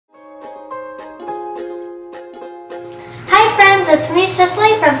friends, it's me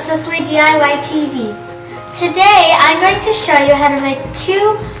Cicely from SicilyDIYtv. Today I'm going to show you how to make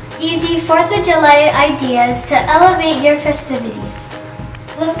 2 easy 4th of July ideas to elevate your festivities.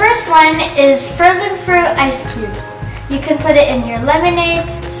 The first one is frozen fruit ice cubes. You can put it in your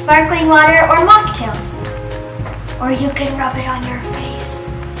lemonade, sparkling water, or mocktails. Or you can rub it on your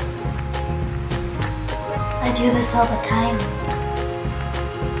face. I do this all the time.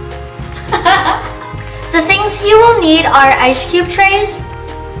 The things you will need are ice cube trays,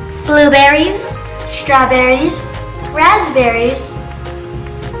 blueberries, strawberries, raspberries,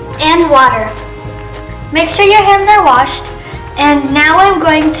 and water. Make sure your hands are washed. And now I'm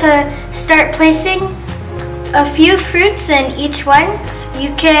going to start placing a few fruits in each one.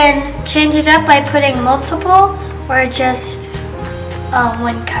 You can change it up by putting multiple or just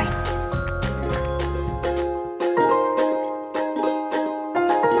one kind.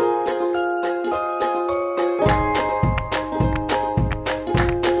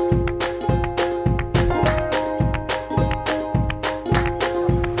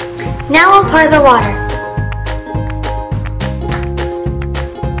 Now we'll pour the water.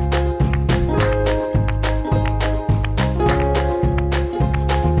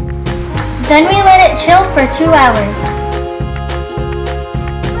 Then we let it chill for 2 hours.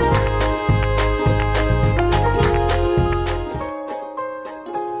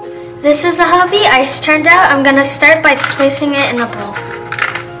 This is how the ice turned out. I'm gonna start by placing it in a bowl.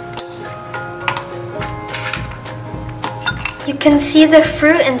 You can see the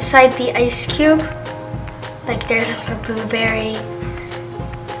fruit inside the ice cube. Like there's the blueberry.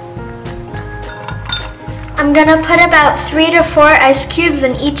 I'm gonna put about 3 to 4 ice cubes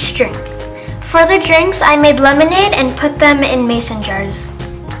in each drink. For the drinks, I made lemonade and put them in mason jars.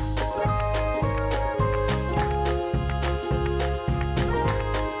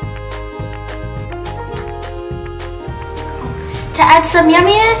 To add some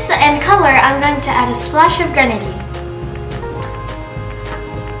yumminess and color, I'm going to add a splash of grenadine.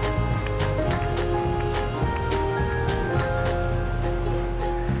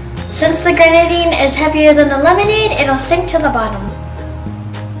 Since the grenadine is heavier than the lemonade, it'll sink to the bottom.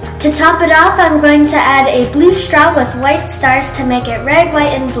 To top it off, I'm going to add a blue straw with white stars to make it red, white,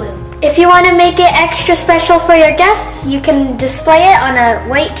 and blue. If you want to make it extra special for your guests, you can display it on a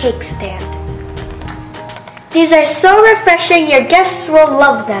white cake stand. These are so refreshing, your guests will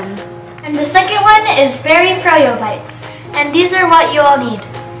love them. And the second one is berry froyo bites. And these are what you all need: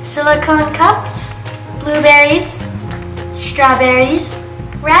 silicone cups, blueberries, strawberries,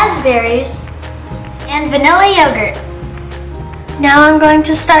 raspberries, and vanilla yogurt. Now I'm going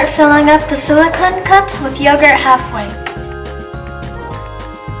to start filling up the silicone cups with yogurt halfway.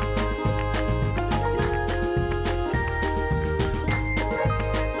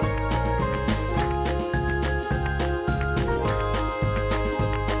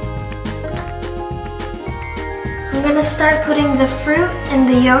 I'm going to start putting the fruit in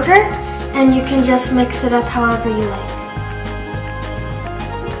the yogurt, and you can just mix it up however you like.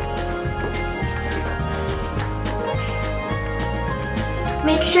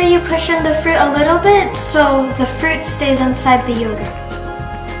 Make sure you push in the fruit a little bit so the fruit stays inside the yogurt.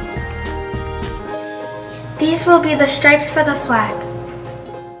 These will be the stripes for the flag.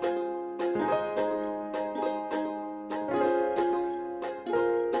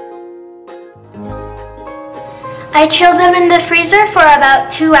 I chilled them in the freezer for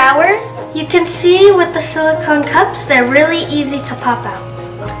about 2 hours. You can see with the silicone cups, they're really easy to pop out.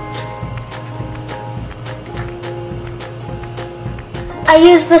 I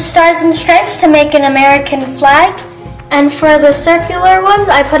used the stars and stripes to make an American flag, and for the circular ones,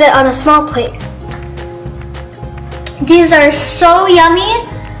 I put it on a small plate. These are so yummy.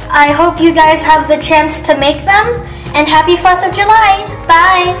 I hope you guys have the chance to make them, and happy 4th of July.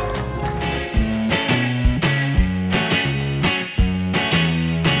 Bye!